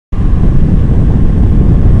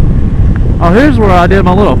Oh, here's where I did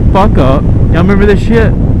my little fuck up. Y'all remember this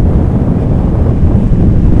shit?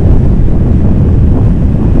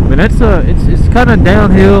 But it's kind of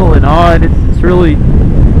downhill and odd. It's really.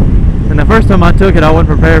 And the first time I took it, I wasn't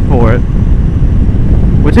prepared for it.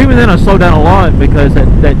 Which even then I slowed down a lot because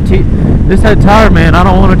this had tire, man. I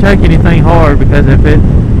don't want to take anything hard because if it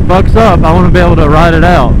fucks up, I want to be able to ride it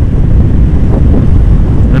out.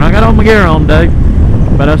 And I got all my gear on today,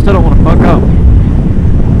 but I still don't want to fuck up.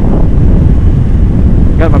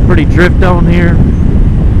 Got my pretty drift on here.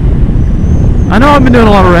 I know I've been doing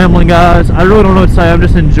a lot of rambling, guys. I really don't know what to say. I'm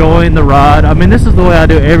just enjoying the ride. I mean, this is the way I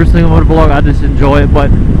do every single motovlog. I just enjoy it,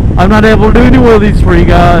 but I'm not able to do any more of these for you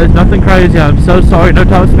guys. Nothing crazy. I'm so sorry. No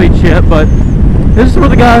top speed shit, but this is for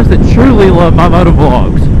the guys that truly love my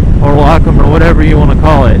motovlogs, or like them, or whatever you want to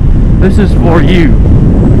call it. This is for you.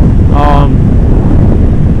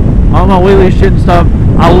 All my wheelie shit and stuff.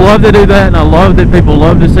 I love to do that, and I love that people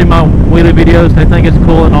love to see my wheelie videos. They think it's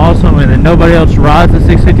cool and awesome, and that nobody else rides the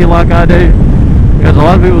 650 like I do. Because a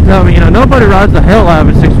lot of people tell me, you know, nobody rides the hell out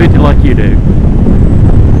of a 650 like you do.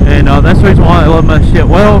 And that's the reason why I love my shit.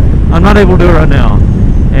 Well, I'm not able to do it right now.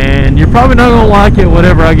 And you're probably not going to like it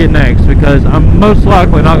whatever I get next, because I'm most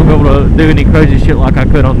likely not going to be able to do any crazy shit like I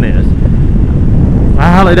could on this.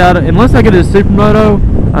 I highly doubt it. Unless I get a Supermoto,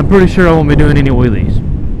 I'm pretty sure I won't be doing any wheelies.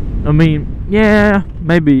 I mean, yeah,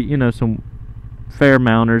 maybe, you know, some fair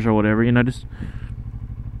mounters or whatever, you know, just,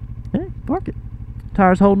 hey, park it.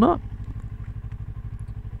 Tire's holding up.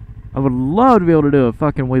 I would love to be able to do a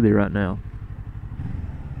fucking wheelie right now.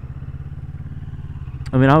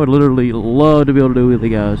 I mean, I would literally love to be able to do a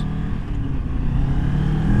wheelie, guys.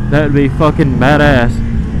 That would be fucking badass.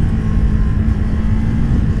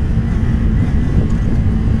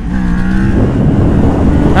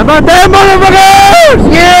 How about that,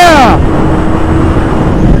 motherfuckers? Yeah!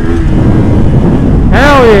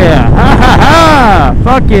 Hell yeah! Ha ha ha!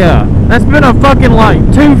 Fuck yeah! That's been a fucking like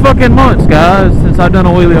 2 fucking months, guys, since I've done a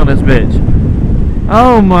wheelie on this bitch.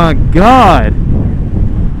 Oh my god!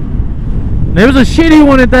 There was a shitty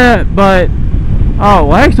one at that, but oh,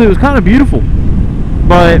 well, actually it was kind of beautiful,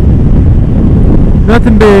 but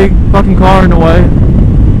nothing big. Fucking car in the way.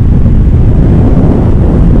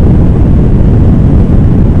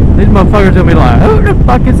 These motherfuckers will be like, who the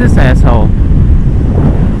fuck is this asshole?